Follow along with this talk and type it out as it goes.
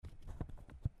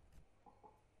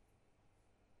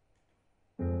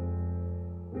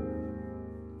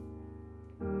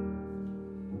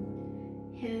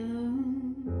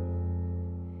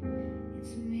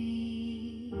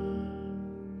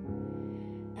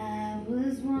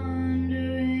was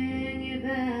wondering if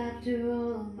after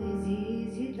all these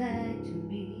years you'd like to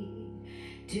meet,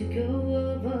 to go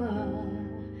over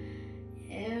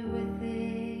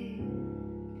everything.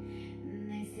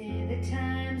 And they say the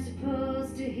time's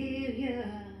supposed to heal you,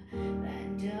 but I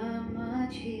done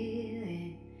much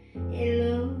healing.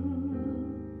 Hello,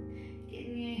 can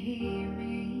you hear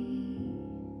me?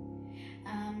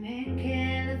 I'm in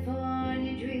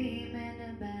California dreaming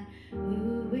about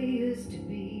who we used to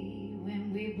be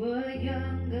when we were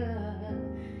younger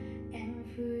and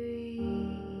free.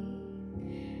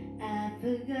 I've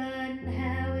forgotten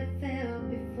how it felt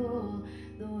before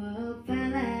the world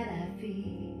fell at our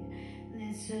feet.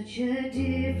 There's such a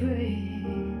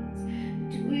difference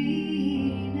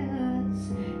between us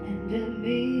and a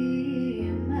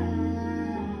million miles.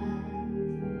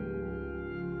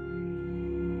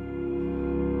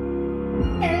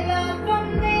 Hello from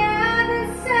the other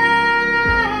side.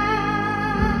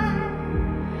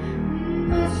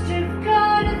 Must have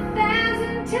called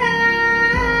 1,000 times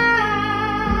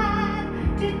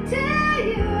to tell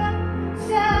you I'm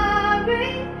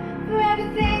sorry for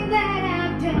everything that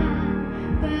I've done.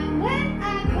 But when I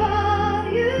call,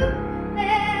 you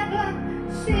never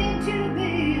seem to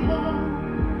be home.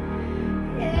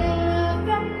 Hello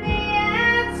from the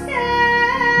outside.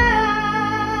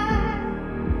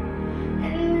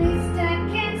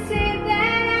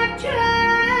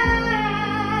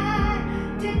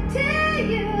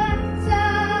 You I'm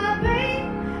sorry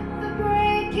for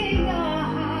breaking your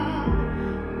heart,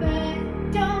 but it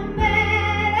don't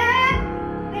matter,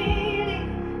 really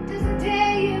doesn't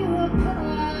tear you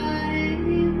apart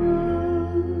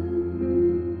anymore.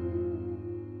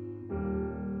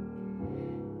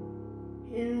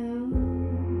 Hello,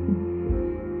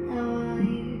 how are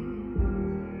you?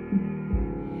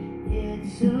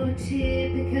 It's so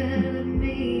typical of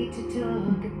me to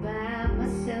talk about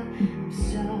myself. I'm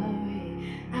sorry.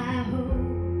 I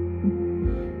hope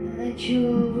that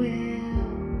you're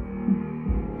well.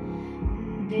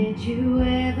 Did you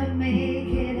ever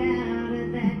make it out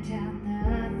of that town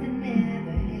nothing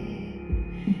ever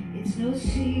had? It's no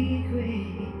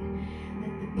secret